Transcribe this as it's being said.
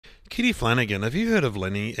Kitty Flanagan, have you heard of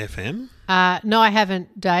Lenny FM? No, I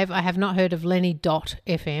haven't, Dave. I have not heard of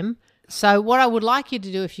Lenny.fm. So what I would like you to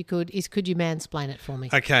do, if you could, is could you mansplain it for me?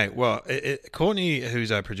 Okay, well, Courtney, who's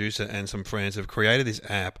our producer, and some friends have created this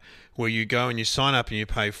app where you go and you sign up and you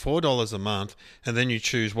pay $4 a month and then you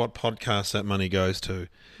choose what podcast that money goes to.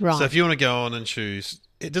 Right. So if you want to go on and choose...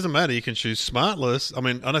 It doesn't matter. You can choose Smartless. I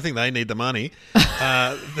mean, I don't think they need the money.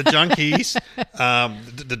 The Junkies,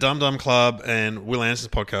 the Dum Dum Club, and Will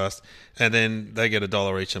Anderson's podcast, and then they get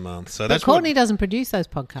 $1 each a month. So but Courtney doesn't produce those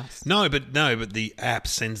podcasts. No, but the app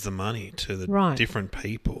sends the money to the different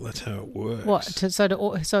people. That's how it works. What?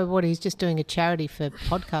 So what? He's just doing a charity for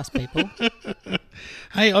podcast people.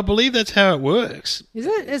 Hey, I believe that's how it works. Is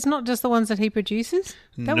it? It's not just the ones that he produces?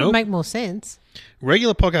 That would make more sense.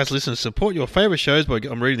 Regular podcast listeners support your favourite shows by,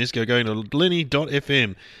 I'm reading this, going to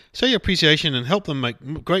Lenny.fm. Show your appreciation and help them make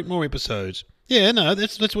more episodes. Yeah, no,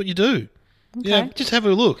 that's what you do. Okay. Yeah, just have a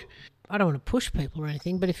look. I don't want to push people or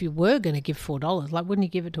anything, but if you were going to give $4, wouldn't you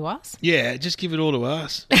give it to us? Yeah, just give it all to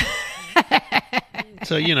us.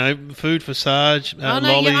 So, food for Sarge,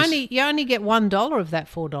 lollies. You only get $1 of that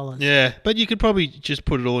 $4. Yeah, but you could probably just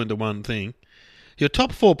put it all into one thing. Your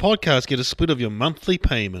top 4 podcasts get a split of your monthly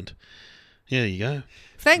payment. Yeah, there you go.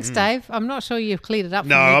 Thanks, Dave. I'm not sure you've cleared it up for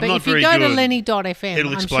me. I'm but not if you very go good. to Lenny.fm,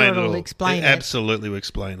 It'll I'm explain sure it'll explain it. Absolutely will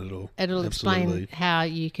explain it all. It'll explain how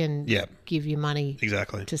you can give your money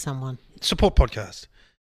to someone. Support podcast.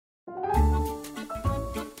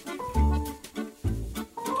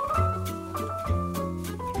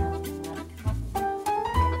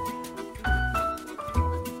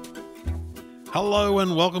 Hello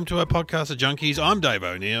and welcome to our podcast of Junkies. I'm Dave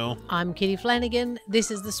O'Neill. I'm Kitty Flanagan. This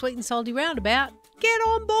is the Sweet and Salty Roundabout. Get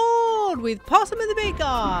on board with Possum and the Big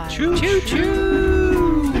Guy. Choo choo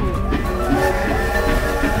choo.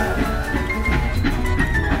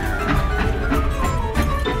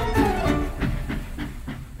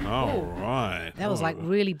 All right. That was like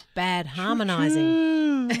really bad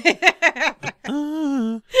harmonising.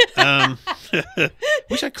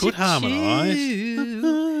 Wish I could harmonise.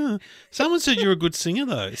 Someone said you're a good singer,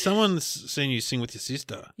 though. Someone's seen you sing with your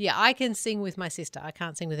sister. Yeah, I can sing with my sister. I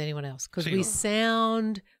can't sing with anyone else because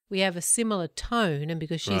we have a similar tone, and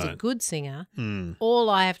because she's a good singer, all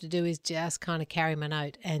I have to do is just kind of carry my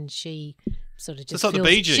note, and she sort of just like the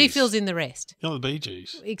Bee Gees. She fills in the rest. You're the Bee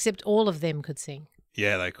Gees. Except all of them could sing.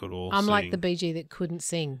 Yeah, they could all I'm sing. like the Bee Gee that couldn't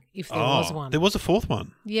sing if there was one. There was a fourth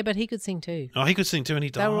one. Yeah, but he could sing too. Oh, he could sing too, and he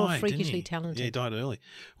died. They were all freakishly didn't he? talented. Yeah, he died early.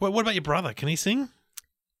 Well, what about your brother? Can he sing?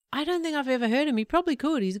 I don't think I've ever heard him. He probably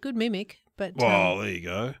could. He's a good mimic. But well, there you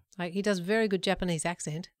go. Like he does very good Japanese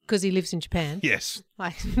accent because he lives in Japan. Yes.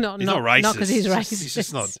 Like he's not racist. Not because he's racist. He's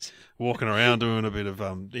just not walking around doing a bit of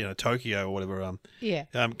Tokyo or whatever.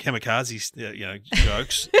 Kamikaze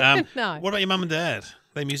jokes. No. What about your mum and dad?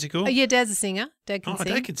 They musical? Yeah, Dad's a singer. Dad can sing.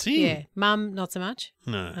 Dad can sing. Yeah, Mum not so much.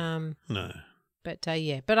 No. No. But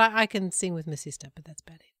but I can sing with my sister. But that's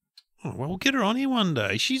about it. Oh, well, we'll get her on here one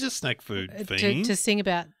day. She's a snack food fiend. To sing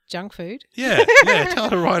about junk food? Yeah. Tell her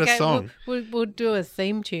to write a song. We'll do a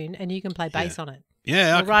theme tune and you can play bass on it.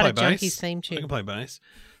 Yeah, I can play bass. We'll write a Junkies theme tune. I can play bass.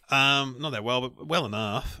 Not that well, but well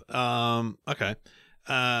enough. Okay.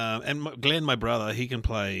 And Glenn, my brother, he can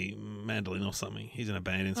play mandolin or something. He's in a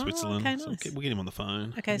band in Switzerland. Okay, nice. So we'll get him on the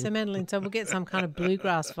phone. Okay, so mandolin. So we'll get some kind of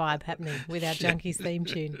bluegrass vibe happening with our Junkies theme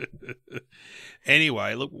tune.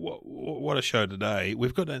 Anyway, look, what a show today.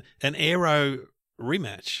 We've got an Aero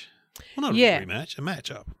rematch. Well, not a rematch, a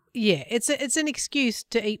matchup. Yeah, it's an excuse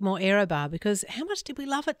to eat more Aero bar because how much did we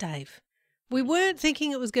love it, Dave? We weren't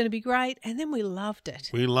thinking it was going to be great, and then we loved it.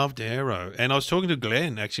 We loved Aero. And I was talking to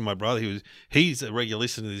Glenn, actually, my brother. He's a regular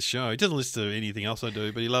listener to this show. He doesn't listen to anything else I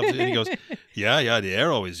do, but he loves it. And he goes, yeah, the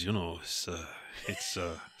Aero is, it's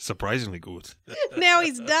surprisingly good. Now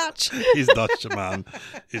he's Dutch. He's Dutch, man.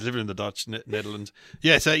 He's living in the Dutch Netherlands.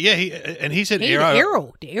 Yeah, so, he said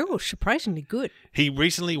Aero. The Aero is surprisingly good. He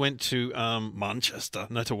recently went to Manchester,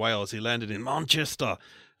 no, to Wales. He landed in Manchester.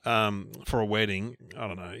 For a wedding, I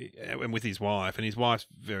don't know, and with his wife, and his wife's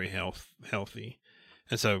very healthy.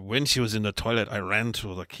 And so when she was in the toilet, I ran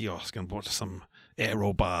to the kiosk and bought some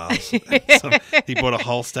Aero bars. He bought a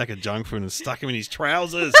whole stack of junk food and stuck them in his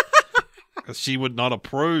trousers because she would not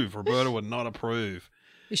approve. Roberta would not approve.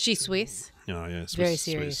 Is she Swiss? Oh, yeah. Very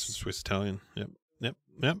serious. Swiss Italian.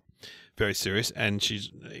 Yep. Very serious. And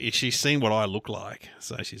she's seen what I look like.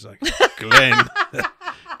 So she's like,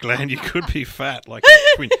 Glenn, you could be fat like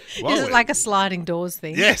a twin. Whoa, is it like a sliding doors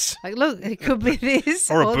thing? Yes. Like, look, it could be this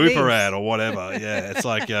or a booper this. ad or whatever. Yeah, it's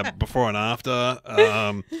like before and after.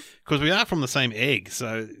 Because we are from the same egg,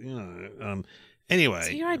 so anyway. So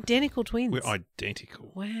you're identical twins. We're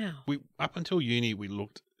identical. Wow. Up until uni, we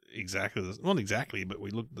looked exactly, not exactly, but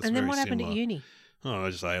we looked. And then what happened at uni? Oh,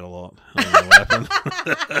 I just ate a lot. I don't know what happened.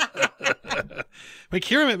 When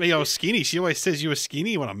Kira met me, I was skinny. She always says you were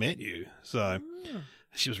skinny when I met you. So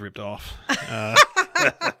she was ripped off.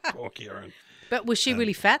 Poor Kieran. But was she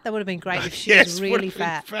really fat? That would have been great if she was really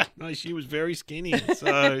fat. No, she was very skinny.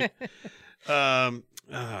 So,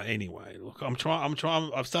 anyway, look, I'm trying.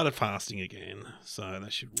 I've started fasting again, so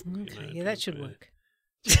that should work. Okay, that should work.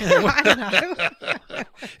 I don't know.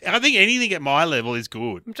 I think anything at my level is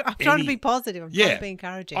good. I'm trying to be positive. I'm trying to be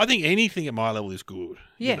encouraging. I think anything at my level is good.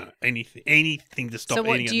 Yeah. Anything to stop eating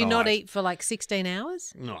at night. So what, do you not eat for like 16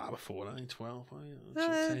 hours? No, 14, 12.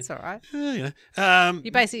 That's all right. Yeah.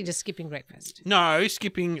 You're basically just skipping breakfast. No,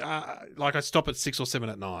 skipping, like I stop at 6 or 7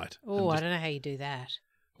 at night. Oh, I don't know how you do that.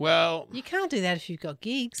 Well, you can't do that if you've got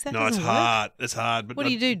gigs. That no, it's hard. It's hard. But what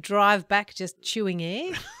do you do? Drive back just chewing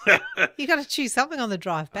air? You got to chew something on the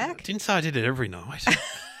drive back. I didn't say I did it every night.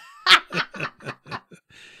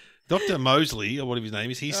 Dr. Mosley, or whatever his name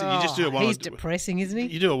is, he said you just do it one. He's depressing, isn't he?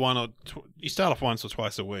 You do it you start off once or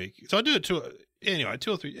twice a week. So I do it 2 or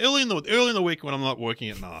 3 early in the week when I'm not working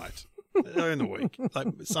at night. Early in the week, like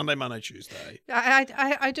Sunday, Monday, Tuesday.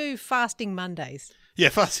 I do fasting Mondays. Yeah,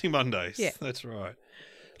 fasting Mondays. Yeah, that's right.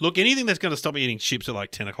 Look, anything that's going to stop me eating chips at like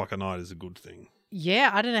 10 o'clock at night is a good thing. Yeah,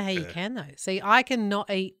 I don't know how you can though. See, I can not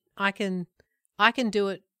eat. I can do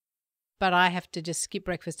it, but I have to just skip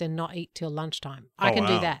breakfast and not eat till lunchtime. I can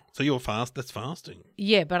do that. So you're that's fasting.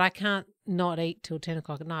 Yeah, but I can't not eat till 10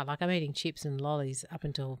 o'clock at night. Like I'm eating chips and lollies up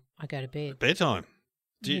until I go to bed. Bedtime.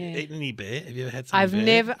 Do you eat any bear? Have you ever had some? I've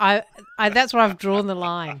never. That's where I've drawn the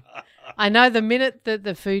line. I know the minute that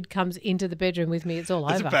the food comes into the bedroom with me, it's all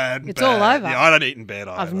over. It's all over. Yeah, I don't eat in bed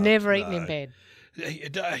either. I've never eaten in bed.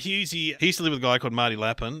 He used to live with a guy called Marty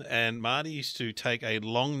Lappin, and Marty used to take a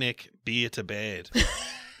long neck beer to bed.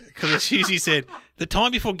 Because as Husey said, the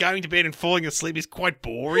time before going to bed and falling asleep is quite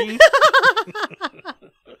boring.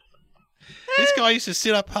 This guy used to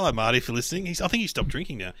sit up. Hello, Marty, if you're listening. I think he stopped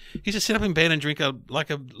drinking now. He used to sit up in bed and drink a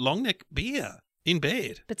long neck beer in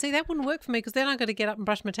bed. But see, that wouldn't work for me because then I've got to get up and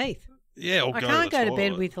brush my teeth. Yeah, or I can't go to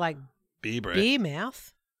bed with like beer breath. Beer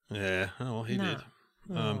mouth. Yeah, well, he did.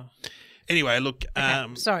 Oh. Anyway, look. Okay,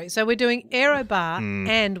 sorry, so we're doing Aero bar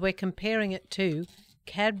and we're comparing it to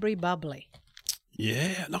Cadbury Bubbly.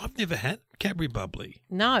 Yeah, no, I've never had Cadbury Bubbly.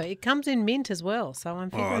 No, it comes in mint as well, so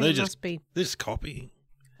I'm figuring it must be. They're just copying.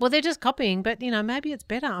 Well, they're just copying, but maybe it's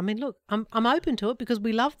better. I mean, look, I'm open to it because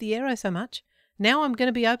we love the Aero so much. Now I'm going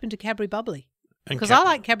to be open to Cadbury Bubbly because I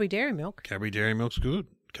like Cadbury Dairy Milk. Cadbury Dairy Milk's good.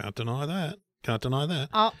 Can't deny that.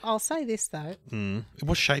 I'll say this though.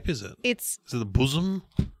 What shape is it? Is it the bosom?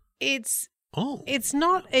 It's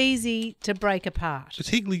not easy to break apart. It's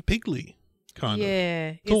higgly-piggly, kind of.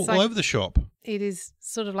 Yeah. It's all over the shop. It is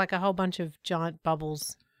sort of like a whole bunch of giant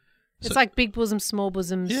bubbles. It's like big bosoms, small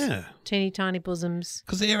bosoms, teeny tiny bosoms.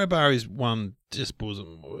 Because the Aero bar is one just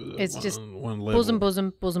bosom. It's just one level.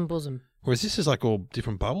 bosom. Whereas this is like all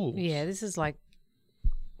different bubbles. Yeah, this is like,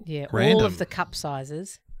 random. all of the cup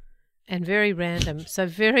sizes and very random. So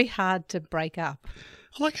very hard to break up.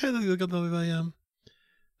 I like how they got all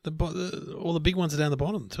the big ones are down the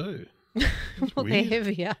bottom too. Well, they're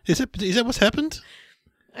heavier. Is that what's happened?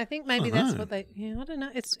 I think maybe that's what they. Yeah, I don't know.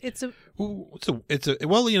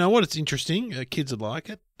 Well, you know what? It's interesting. Kids would like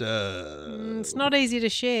it. It's not easy to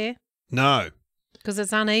share. No, because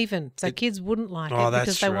it's uneven. So kids wouldn't like it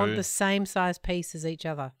because they want the same size piece as each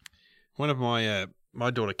other. One of my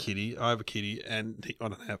daughter Kitty, I have a Kitty, and I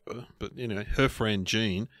don't have her, but her friend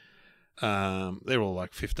Jean. They're all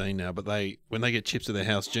like 15 now, but when they get chips at their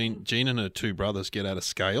house, Jean and her 2 brothers get out of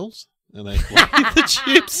scales. And they weigh the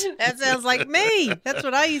chips. That sounds like me. That's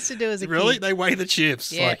what I used to do as a kid. Really? They weigh the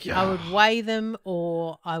chips? Yeah, I would weigh them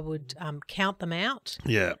or I would count them out.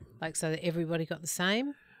 Yeah. Like so that everybody got the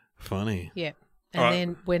same. Funny. Yeah. And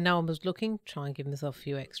then when no one was looking, try and give myself a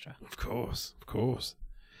few extra. Of course.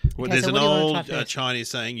 Well, Okay, there's so an what do you old want to try Chinese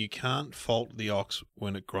saying, you can't fault the ox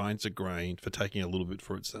when it grinds a grain for taking a little bit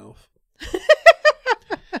for itself.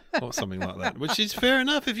 Or something like that, which is fair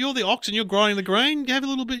enough. If you're the ox and you're grinding the grain, have a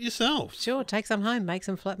little bit yourself. Sure, take some home, make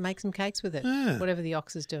some cakes with it. Yeah. Whatever the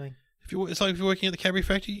ox is doing. It's like if you're working at the Cadbury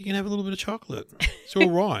factory, you can have a little bit of chocolate. It's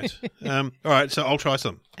all right. All right, so I'll try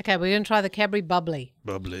some. Okay, we're going to try the Cadbury Bubbly.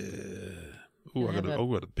 Oh, I've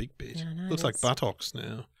got a big bit. No, looks like buttocks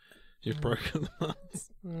now. You've broken them up.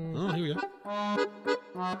 Oh, here we go.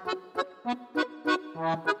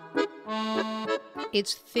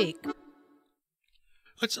 It's thick.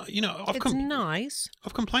 It's nice.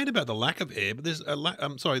 I've complained about the lack of air, but there's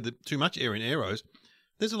too much air in Aeros.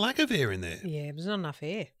 There's a lack of air in there. Yeah, there's not enough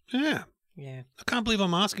air. Yeah. Yeah. I can't believe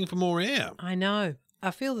I'm asking for more air. I know.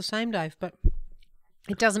 I feel the same, Dave, but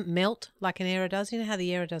it doesn't melt like an Aero does. You know how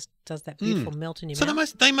the Aero does that beautiful melt in your mouth?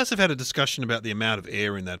 So they must have had a discussion about the amount of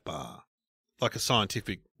air in that bar, like a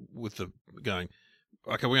scientific with the going,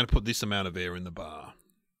 okay, we're going to put this amount of air in the bar.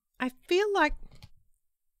 I feel like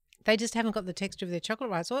they just haven't got the texture of their chocolate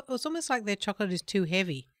right. So it's almost like their chocolate is too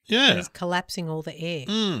heavy. Yeah. And it's collapsing all the air.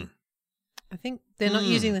 I think they're not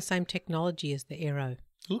using the same technology as the Aero.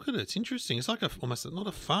 Look at it. It's interesting. It's like almost not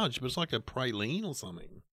a fudge, but it's like a praline or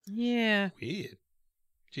something. Yeah. Weird.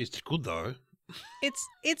 Gee, it's good though.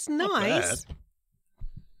 It's nice.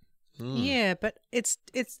 Yeah, but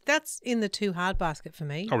that's in the too hard basket for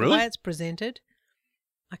me. Oh, really? The way it's presented,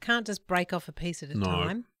 I can't just break off a piece at a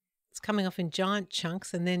time. It's coming off in giant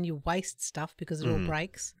chunks, and then you waste stuff because it all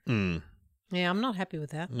breaks. Yeah, I'm not happy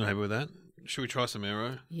with that. Not happy with that? Should we try some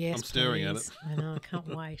Aero? Yes, I'm staring at it. I know, I can't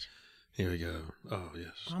wait. Here we go. Oh,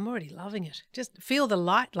 yes. I'm already loving it. Just feel the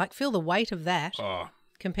light, feel the weight of that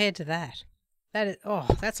compared to that. That is,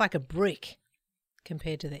 that's like a brick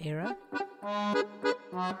compared to the Aero.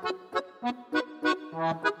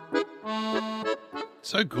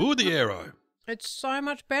 So good, the Aero. It's so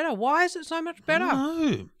much better. Why is it so much better? I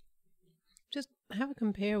don't know. Just have a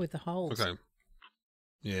compare with the holes. Okay.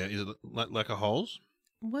 Yeah, is it like a holes?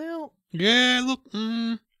 Well. Yeah, look.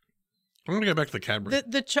 I'm going to go back to the Cadbury.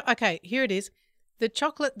 Okay, here it is. The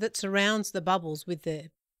chocolate that surrounds the bubbles with the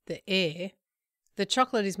air, the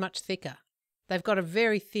chocolate is much thicker. They've got a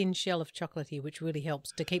very thin shell of chocolate here, which really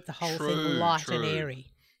helps to keep the whole thing light and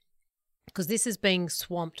airy. Because this is being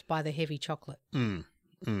swamped by the heavy chocolate.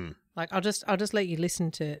 Like I'll just let you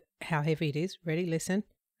listen to how heavy it is. Ready? Listen.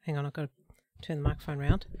 Hang on, I've got to turn the microphone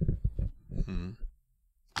round.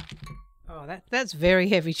 Oh, that's very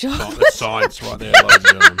heavy chocolate. That's science right there, ladies and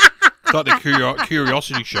gentlemen. It's like the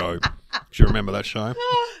Curiosity Show. Do you remember that show?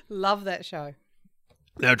 Love that show.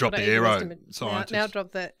 Now drop the Aero. Now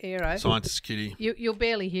drop the Aero. Scientist kitty. You'll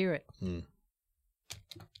barely hear it.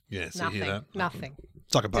 Yeah, so nothing. You hear that? Nothing.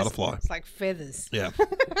 It's like a butterfly. It's like feathers. Yeah.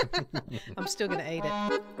 I'm still going to eat it.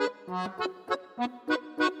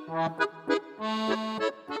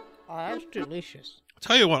 Oh, that's delicious.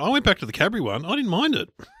 Tell you what, I went back to the Cadbury one. I didn't mind it.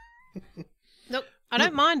 Look, I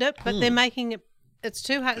don't mind it, but they're making it. It's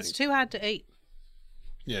too hard. It's too hard to eat.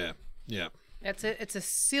 Yeah. It's a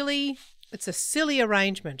silly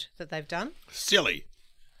arrangement that they've done. Silly.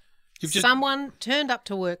 Someone turned up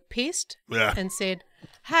to work pissed Yeah. and said,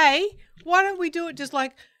 "Hey, why don't we do it just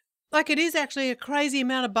like it is actually a crazy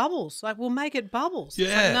amount of bubbles? Like we'll make it bubbles." Yeah.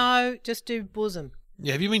 It's like, no, just do bosom.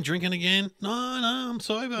 Yeah. Have you been drinking again? No, I'm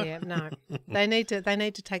sober. Yeah, no. They need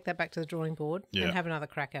to take that back to the drawing board and have another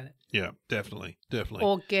crack at it. Yeah, definitely.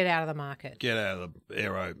 Or get out of the market. Get out of the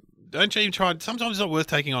Aero. Don't you even try. Sometimes it's not worth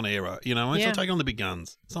taking on Aero. You know, it's not taking on the big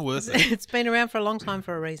guns. It's not worth it. It's been around for a long time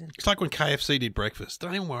for a reason. It's like when KFC did breakfast.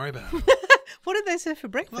 Don't even worry about it. What did they serve for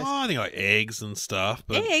breakfast? Oh, I think like eggs and stuff.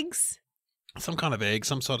 But eggs? Some kind of egg,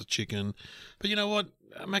 some sort of chicken. But you know what?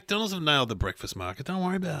 McDonald's have nailed the breakfast market. Don't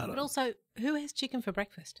worry about it. But also, who has chicken for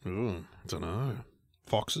breakfast? Ooh, I don't know.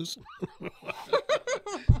 Foxes?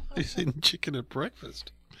 Who's eating chicken at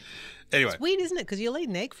breakfast? Anyway. It's weird, isn't it? Because you'll eat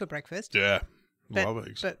an egg for breakfast. Yeah. Love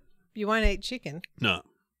eggs. But you won't eat chicken. No,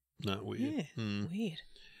 weird. Yeah, weird.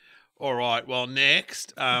 All right, well,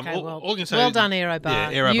 next. Well done, Aero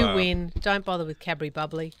Bar. Yeah, Aero you Bar. win. Don't bother with Cadbury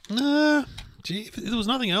Bubbly. Nah, gee, if there was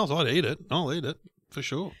nothing else, I'd eat it. I'll eat it, for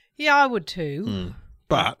sure. Yeah, I would too.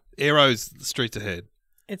 But Aero's the streets ahead.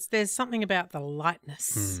 There's something about the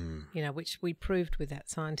lightness, which we proved with that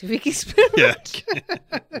scientific experiment.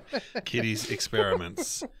 Yeah. Kitty's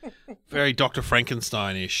experiments. Very Dr.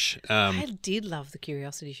 Frankenstein-ish. I did love the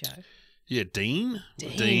Curiosity Show. Yeah, Dean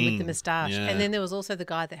with the moustache. Yeah. And then there was also the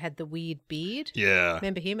guy that had the weird beard. Yeah.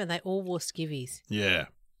 Remember him? And they all wore skivvies. Yeah.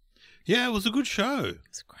 Yeah, it was a good show. It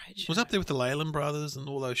was a great show. It was up there with the Leyland brothers and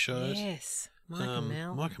all those shows. Yes. Mike and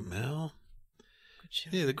Mel. Good show.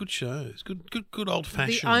 Yeah, they're good shows. Good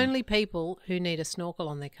old-fashioned. The only people who need a snorkel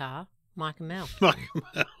on their car, Mike and Mel. Mike and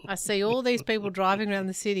Mel. I see all these people driving around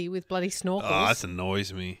the city with bloody snorkels. Oh, that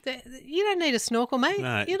annoys me. You don't need a snorkel, mate.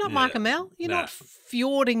 No, You're not Mike and Mel. You're not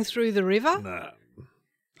fjording through the river. No.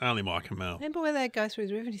 Only Mike and Mel. Remember where they go through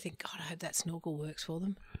the river and you think, God, I hope that snorkel works for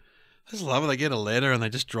them. I just love it. They get a letter and they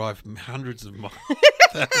just drive hundreds of miles,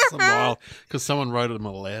 thousands of miles because someone wrote them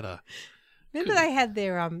a letter. Remember they had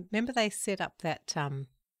their remember they set up that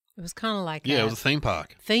it was kind of like it was a theme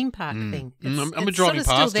park. Thing. It's driving sort of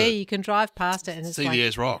past still there. You can drive past it and it's see the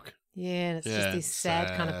Ayers Rock. Yeah, and it's just this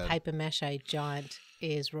sad kind of paper mache giant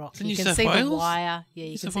Ayers Rock. You can see the wire. Yeah,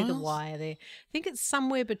 you can see the wire there. I think it's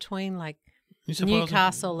somewhere between like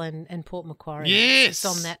Newcastle and Port Macquarie. Yes, it's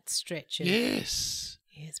on that stretch. Yes.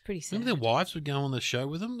 Yeah, it's pretty sad. Remember their wives would go on the show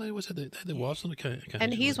with them? They always had their wives on occasion.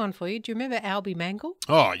 And here's one for you. Do you remember Albie Mangle?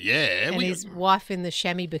 Oh, yeah. And his wife in the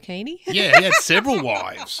chamois bikini? Yeah, he had several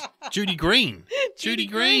wives. Judy Green. Judy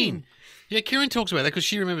Green. Yeah, Kieran talks about that because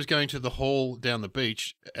she remembers going to the hall down the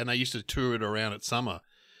beach and they used to tour it around at summer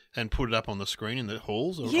and put it up on the screen in the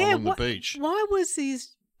halls along the beach. Why was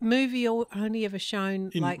his movie only ever shown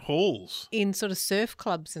in halls? In sort of surf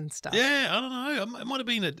clubs and stuff? Yeah, I don't know. It might have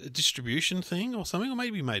been a distribution thing or something, or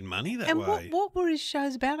maybe he made money that way. And what were his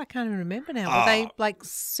shows about? I can't even remember now. Were they like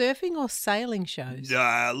surfing or sailing shows?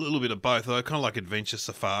 Yeah, a little bit of both, though. Kind of like adventure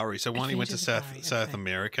safari. So one he went to South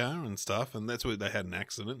America and stuff, and that's where they had an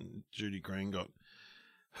accident and Judy Green got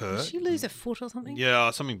hurt. Did she lose a foot or something?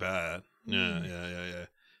 Yeah, something bad. Yeah.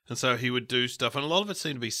 And so he would do stuff, and a lot of it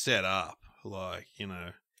seemed to be set up, like,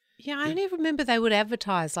 Yeah, I only remember they would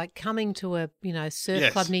advertise like coming to a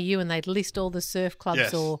surf club near you, and they'd list all the surf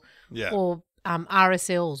clubs or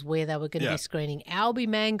RSLs where they were going to be screening. Albie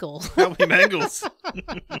Mangle. Albie Mangles.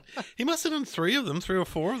 He must have done 3 or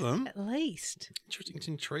 4 of them. At least. It's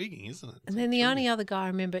intriguing, isn't it? And then the only other guy I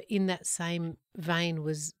remember in that same vein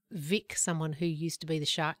was Vic, someone who used to be the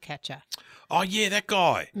shark catcher. Oh, yeah, that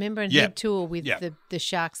guy. Remember? And he'd tour with the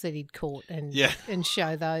sharks that he'd caught and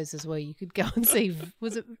show those as well. You could go and see,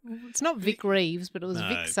 it's not Vic Reeves, but it was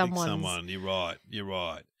Vic someone. You're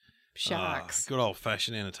right. Sharks. Good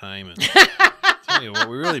old-fashioned entertainment. Tell you what,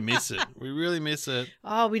 we really miss it.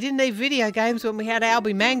 Oh, we didn't need video games when we had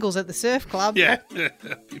Albie Mangles at the surf club. Yeah,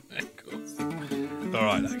 Albie Mangles. All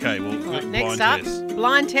right, okay, well, next up,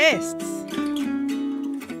 blind tests.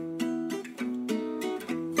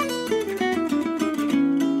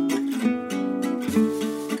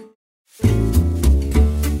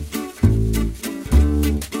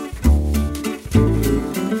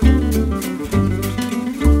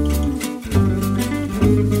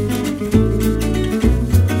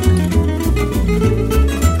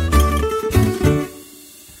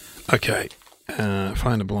 Okay,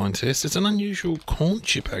 find a blind test. It's an unusual corn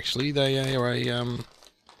chip, actually. They are a,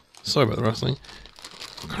 sorry about the rustling,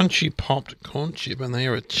 crunchy popped corn chip, and they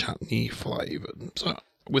are a chutney flavoured, so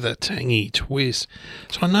with a tangy twist.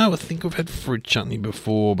 So I think I've had fruit chutney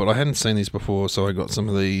before, but I hadn't seen these before, so I got some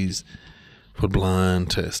of these for blind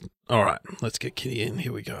test. All right, let's get Kitty in.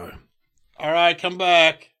 Here we go. All right, come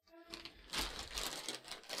back.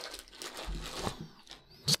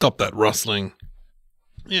 Stop that rustling.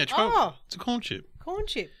 Yeah, it's a corn chip. Corn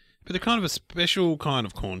chip. But they're kind of a special kind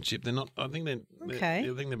of corn chip. They're not, I think they're, okay.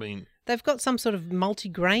 I think they've been... They've got some sort of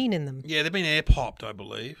multi-grain in them. Yeah, they've been air popped, I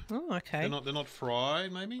believe. Oh, okay. They're not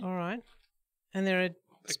fried, maybe? All right. And they're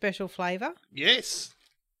a special flavour? Yes.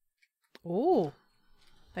 Oh.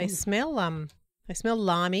 They smell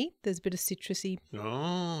limey. There's a bit of citrusy.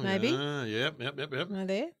 Oh, maybe. Yeah. Yep. Are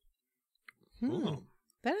there? They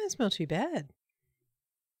don't smell too bad.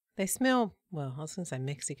 They smell, well, I was going to say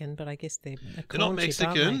Mexican, but I guess they're a corn They're not chip,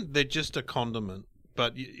 Mexican. aren't they? They're just a condiment.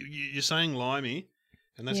 But you're saying limey,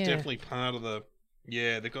 and that's definitely part of the,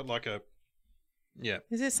 they've got like a,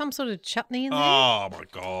 Is there some sort of chutney in there? Oh, my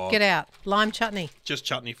God. Get out. Lime chutney. Just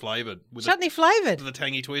chutney flavoured. Chutney flavoured? With a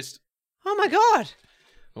tangy twist. Oh, my God.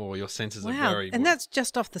 Oh, your senses are wow. very... And that's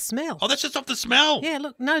just off the smell. Oh, that's just off the smell? Yeah,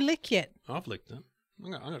 look, no lick yet. I've licked it.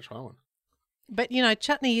 I'm going to try one. But,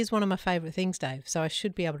 chutney is one of my favourite things, Dave, so I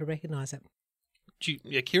should be able to recognise it.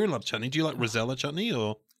 Kieran loves chutney. Do you like Rosella chutney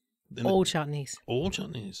or... All chutneys. All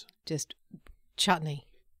chutneys? Just chutney.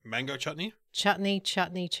 Mango chutney? Chutney.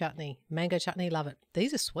 Mango chutney, love it.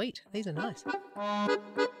 These are sweet. These are nice. I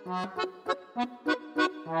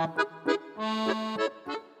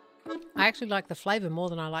actually like the flavour more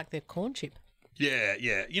than I like their corn chip. Yeah.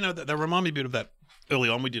 They remind me a bit of that. Early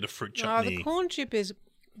on, we did a fruit chutney. Oh, the corn chip is...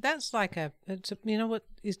 That's like you know what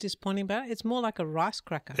is disappointing about it? It's more like a rice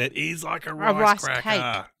cracker. It is like a rice cracker.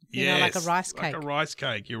 Cake. Yes, like a rice cake. Like a rice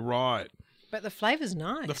cake, you're right. But the flavour's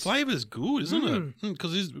nice. The flavour's good, isn't it?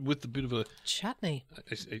 Because it's with a bit of a... Chutney.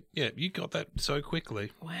 Yeah, you got that so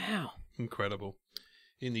quickly. Wow. Incredible.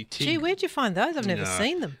 In the Gee, where'd you find those? I've never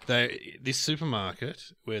seen them. This supermarket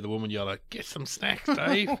where the woman yelled, "Get some snacks,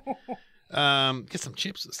 Dave." Get some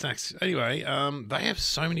chips, snacks. Anyway, they have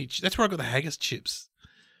so many... That's where I got the haggis chips.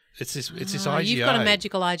 It's this IGA. You've got a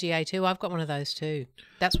magical IGA too. I've got one of those too.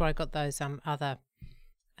 That's where I got those other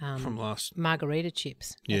from last margarita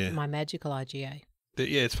chips. Yeah, my magical IGA.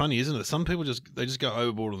 It's funny, isn't it? Some people just go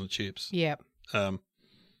overboard on the chips. Yeah. Okay,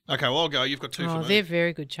 well I'll go. You've got 2 for me. Oh, they're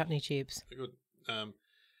very good chutney chips. They're good.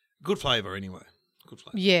 Good flavour anyway. Good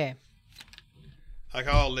flavour. Yeah. Okay,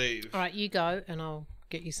 I'll leave. All right, you go, and I'll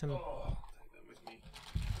get you some. Oh, take that with me.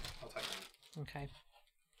 I'll take that.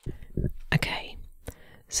 Okay.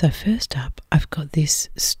 So first up, I've got this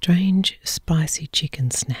strange spicy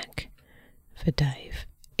chicken snack for Dave.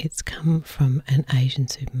 It's come from an Asian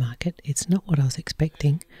supermarket. It's not what I was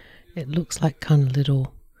expecting. It looks like kind of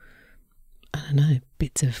little, I don't know,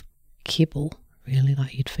 bits of kibble, really,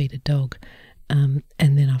 like you'd feed a dog. And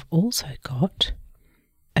then I've also got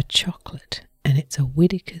a chocolate, and it's a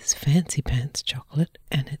Whittaker's Fancy Pants chocolate,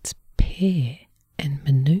 and it's pear and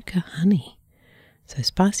manuka honey. So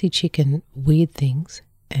spicy chicken, weird things,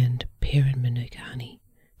 and pear and manuka honey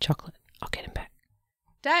chocolate. I'll get him back.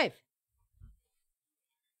 Dave.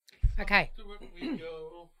 Okay.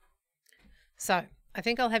 So I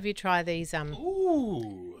think I'll have you try these.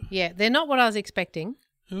 Ooh. Yeah, they're not what I was expecting.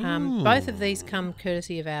 Both of these come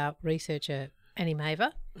courtesy of our researcher, Annie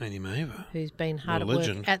Maver. Annie Maver. Who's been hard at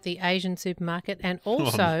work at the Asian supermarket and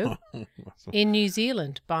also in New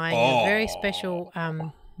Zealand buying a very special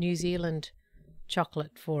New Zealand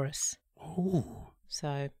chocolate for us. Oh.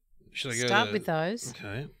 So should I start with those.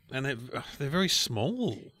 Okay. And they're very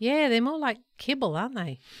small. Yeah, they're more like kibble, aren't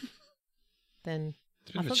they? Then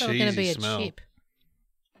I thought they were going to be a chip.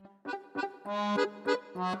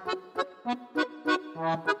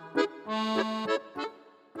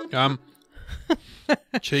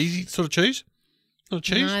 Cheesy sort of cheese? Not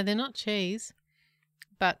cheese? No, they're not cheese.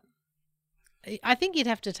 But I think you'd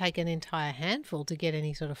have to take an entire handful to get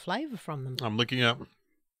any sort of flavour from them. I'm looking up.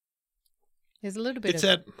 There's a little bit It's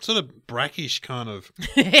that sort of brackish kind of.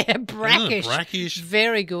 Yeah, brackish. Brackish.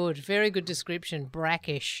 Very good. Very good description.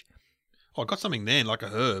 Brackish. Oh, I got something then, like a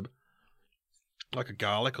herb. Like a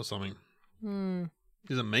garlic or something.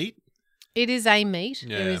 Is it meat? It is a meat.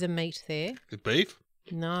 Yeah. There is a meat there. Is it beef?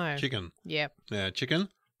 No. Chicken. Yep. Yeah, chicken.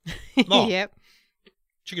 Oh. Yep.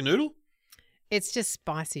 Chicken noodle? It's just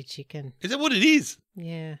spicy chicken. Is that what it is?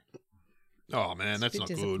 Yeah. Oh, man, that's not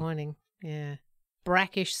good. Disappointing. Yeah.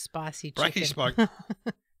 Brackish spicy chicken. Brackish spicy.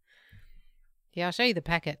 Yeah, I'll show you the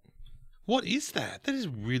packet. What is that? That is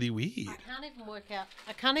really weird.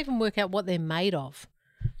 I can't even work out what they're made of.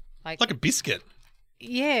 Like a biscuit.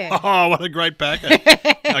 Yeah. Oh, what a great packet.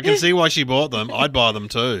 I can see why she bought them. I'd buy them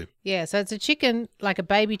too. Yeah, so it's a chicken, like a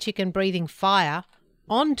baby chicken breathing fire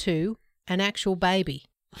onto an actual baby.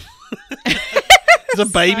 It's a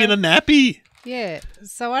baby in a nappy. Yeah.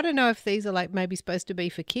 So I don't know if these are like maybe supposed to be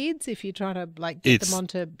for kids, if you're trying to like get them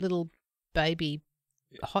onto little baby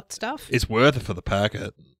hot stuff. It's worth it for the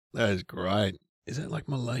packet. That is great. Is that like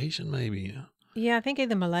Malaysian maybe? Yeah, I think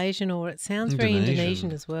either Malaysian or it sounds very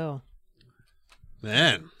Indonesian as well.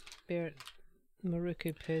 Man. Spirit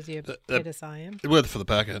Maruku Persia Pedasayam. It's worth it for the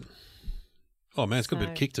packet. Oh, man, it's got a bit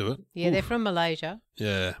of kick to it. Yeah, they're from Malaysia.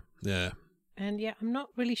 Yeah, yeah. And yeah, I'm not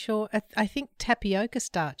really sure. I think tapioca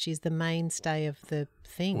starch is the mainstay of the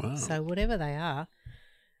thing. Wow. So whatever they are.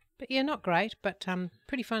 But yeah, not great, but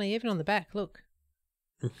pretty funny even on the back. Look.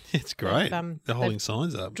 It's great. They're holding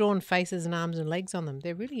signs up. Drawn faces and arms and legs on them.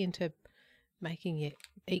 They're really into making you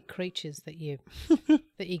eat creatures that you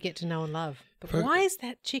get to know and love. But why is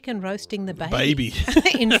that chicken roasting the baby?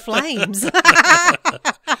 In flames.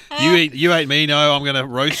 You ate me, no, I'm going to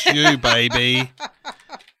roast you, baby.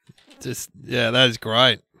 That is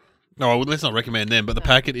great. No, well, let's not recommend them, but the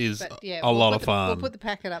packet is a lot of fun. We'll put the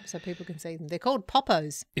packet up so people can see them. They're called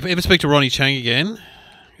Poppos. If I ever speak to Ronnie Chang again,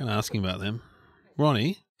 I'm going to ask him about them.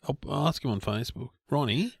 Ronnie, I'll ask him on Facebook.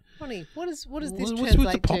 Ronnie, what is this what's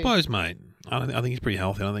with the Poppos, mate? I think he's pretty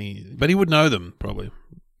healthy. But he would know them probably.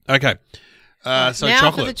 Okay, so now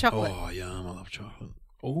chocolate. For the chocolate. Oh, yum! I love chocolate.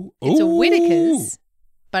 Ooh. It's a Whittaker's,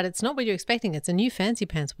 but it's not what you're expecting. It's a new Fancy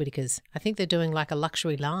Pants Whittaker's. I think they're doing like a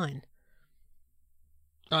luxury line.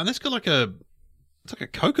 Oh, and that's got it's like a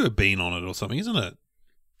cocoa bean on it or something, isn't it?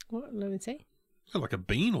 What? Let me see. It's got like a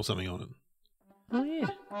bean or something on it. Oh, yeah.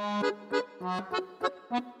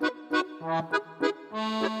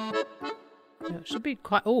 It should be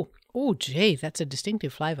quite... Oh, gee, that's a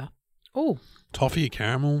distinctive flavour. Oh. Toffee,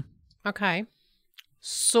 caramel. Okay.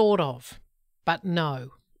 Sort of, but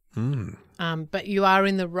no. But you are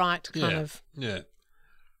in the right kind of... Yeah.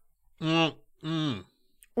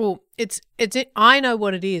 Oh, it's I know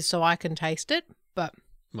what it is, so I can taste it, but...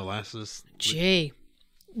 Molasses. Gee.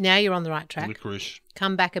 Now you're on the right track. Licorice.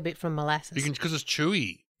 Come back a bit from molasses. Because it's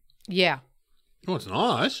chewy. Yeah. Oh, it's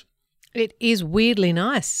nice. It is weirdly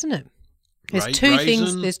nice, isn't it? There's two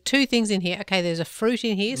things in here. Okay, there's a fruit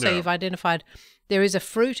in here, so you've identified there is a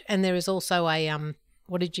fruit and there is also a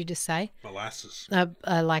what did you just say? Molasses.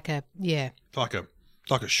 Like a like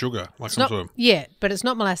a sugar, like some sort of. Yeah, but it's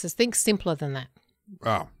not molasses. Think simpler than that.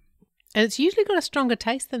 Oh. And it's usually got a stronger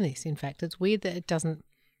taste than this. In fact, it's weird that it doesn't.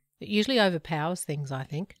 It usually overpowers things, I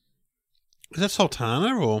think. Is that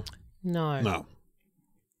sultana or? No. No.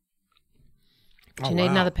 Do you need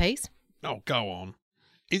another piece? Oh, go on.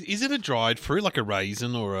 Is it a dried fruit, like a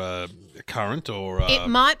raisin or a currant or? It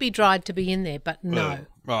might be dried to be in there, but no.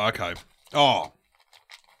 Oh, okay. Oh,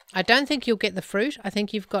 I don't think you'll get the fruit. I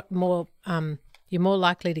think you've got more. You're more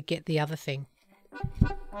likely to get the other thing.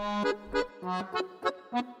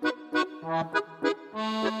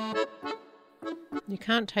 You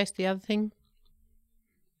can't taste the other thing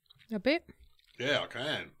a bit? Yeah, I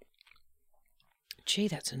can. Gee,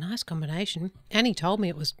 that's a nice combination. Annie told me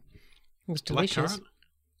it was delicious. Blackcurrant?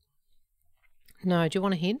 No, do you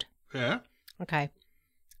want a hint? Yeah. Okay.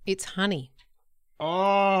 It's honey.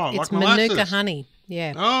 Oh, it's like molasses. Manuka honey.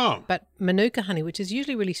 Yeah. Oh. But Manuka honey, which is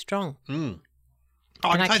usually really strong. Mm. Oh,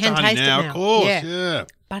 I And can taste the honey now, of course. Yeah.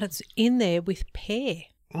 But it's in there with pear.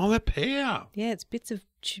 Oh, that pear. Yeah, it's bits of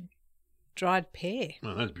dried pear.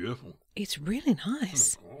 Oh, that's beautiful. It's really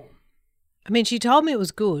nice. Oh. I mean, she told me it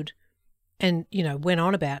was good and, went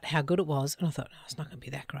on about how good it was. And I thought, no, it's not going to be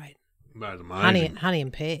that great. That's amazing. Honey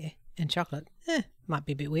and pear and chocolate. Might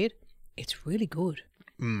be a bit weird. It's really good.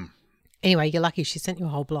 Mm. Anyway, you're lucky she sent you a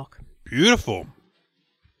whole block. Beautiful.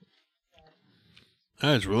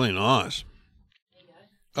 That is really nice.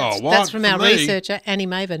 That's from our researcher, Annie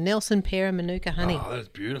Maver. Nelson pear and Manuka honey. Oh, that's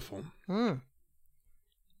beautiful. Mm.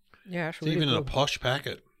 Yeah, it's It's really even good. in a posh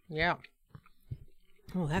packet. Yeah.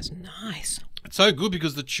 Oh, that's nice. It's so good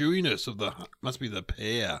because the chewiness of must be the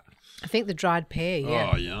pear. I think the dried pear,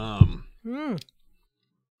 yeah. Oh, yum. Mm.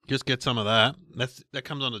 Just get some of that. That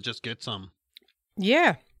comes on to just get some.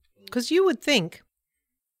 Yeah, because you would think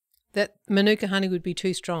that Manuka honey would be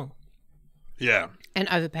too strong. Yeah. And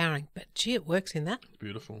overpowering. But, gee, it works in that.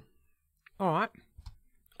 Beautiful. All right.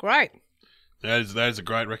 Great. That is a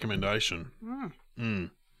great recommendation. Mm.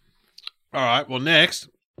 Mm. All right. Well, next,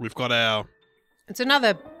 we've got our It's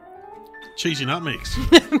another... cheesy nut mix.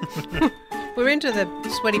 We're into the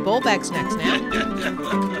sweaty ball bag snacks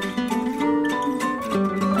now.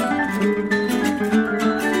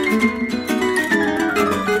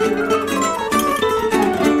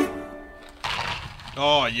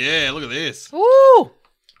 Oh, yeah. Look at this. Ooh!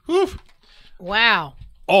 Oof. Wow.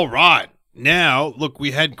 All right. Now, look,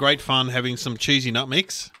 we had great fun having some cheesy nut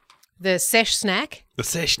mix. The sesh snack. The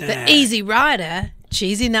sesh snack. The Easy Rider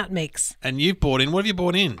cheesy nut mix. And you've bought in, what have you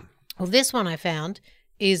bought in? Well, this one I found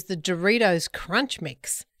is the Doritos Crunch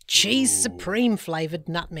Mix. Cheese Supreme flavoured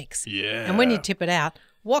nut mix. Yeah. And when you tip it out,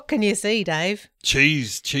 what can you see, Dave?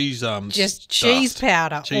 Cheese, just cheese dust.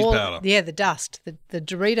 powder. Cheese powder. Yeah, the dust. The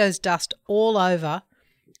Doritos dust all over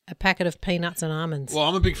a packet of peanuts and almonds. Well,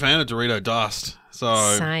 I'm a big fan of Dorito dust, so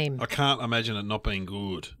Same. I can't imagine it not being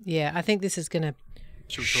good. Yeah, I think this is going to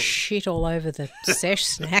shit all over the sesh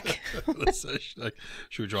snack. The sesh snack.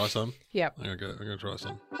 Should we try some? Yep. I'm going to try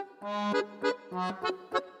some.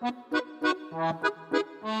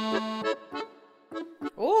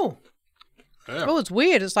 Oh. Yeah. Oh, it's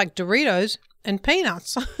weird. It's like Doritos and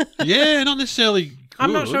peanuts. Yeah, not necessarily good.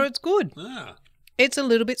 I'm not sure it's good. Yeah. It's a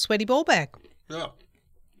little bit sweaty ball bag. Yeah.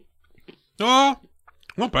 Oh,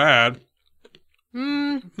 not bad.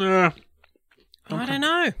 Yeah. I don't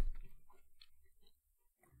know.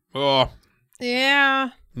 Oh. Yeah.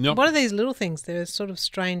 Nope. What are these little things? They're sort of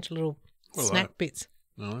strange little snack bits.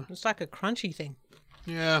 No. It's like a crunchy thing.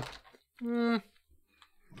 Yeah. I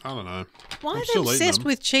don't know. Why I'm are they still eating obsessed them.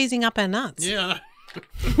 with cheesing up our nuts? Yeah.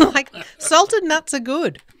 Like, salted nuts are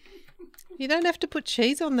good. You don't have to put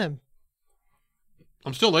cheese on them.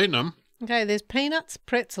 I'm still eating them. Okay, there's peanuts,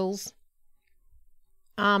 pretzels,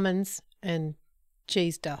 almonds, and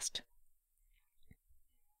cheese dust.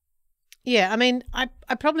 Yeah, I mean, I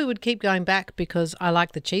probably would keep going back because I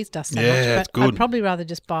like the cheese dust so much. Yeah, it's But I'd good. probably rather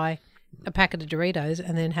just buy a packet of Doritos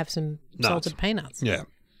and then have some Nuts. salted peanuts. Yeah.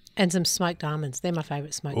 And some smoked almonds. They're my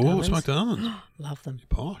favourite smoked Oh, almonds. smoked almonds. Love them.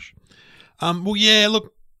 Posh. Well, yeah,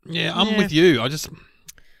 look. Yeah, I'm Yeah. with you.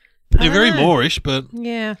 They're very know. Moorish, but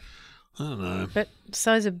Yeah, I don't know. but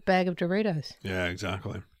so's a bag of Doritos. Yeah,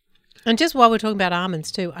 exactly. And just while we're talking about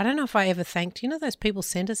almonds too, I don't know if I ever thanked, those people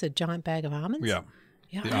sent us a giant bag of almonds? Yeah.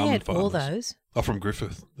 Yeah, The I almond had all farmers. those. Oh, from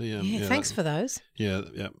Griffith. Thanks for those. Yeah.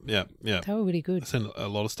 They were really good. I sent a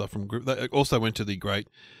lot of stuff from Griffith. They also went to the great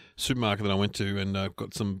supermarket that I went to and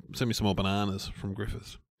sent me some more bananas from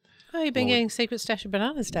Griffiths. Oh, you've been getting secret stash of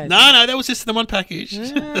bananas, Dave. No, that was just the one package.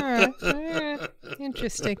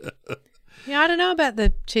 Interesting. Yeah, I don't know about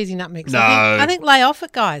the cheesy nut mix. No. I think lay off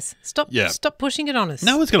it, guys. Stop Yeah. pushing it on us.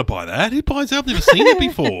 No one's going to buy that. Who buys that? I've never seen it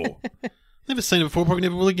before. Never seen it before, probably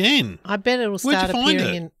never will again. I bet it'll Where'd start you find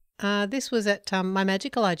appearing it? in... this was at my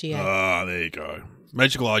Magical IGA. Ah, there you go.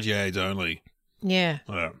 Magical IGAs only. Yeah.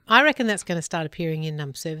 Yeah. I reckon that's going to start appearing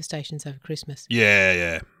in service stations over Christmas.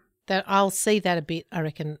 Yeah. that I'll see that a bit, I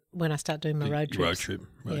reckon, when I start doing my road trips.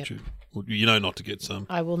 Road trip. Well, you know not to get some.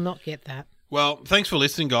 I will not get that. Well, thanks for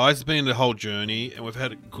listening, guys. It's been a whole journey, and we've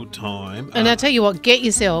had a good time. And I'll tell you what, get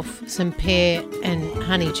yourself some pear and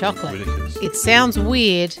honey chocolate. Ridiculous. It sounds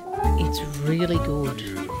weird. It's really good.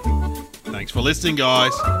 Thanks for listening,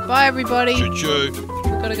 guys. Bye, everybody. Choo-choo.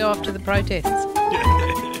 We've got to go off to the protests.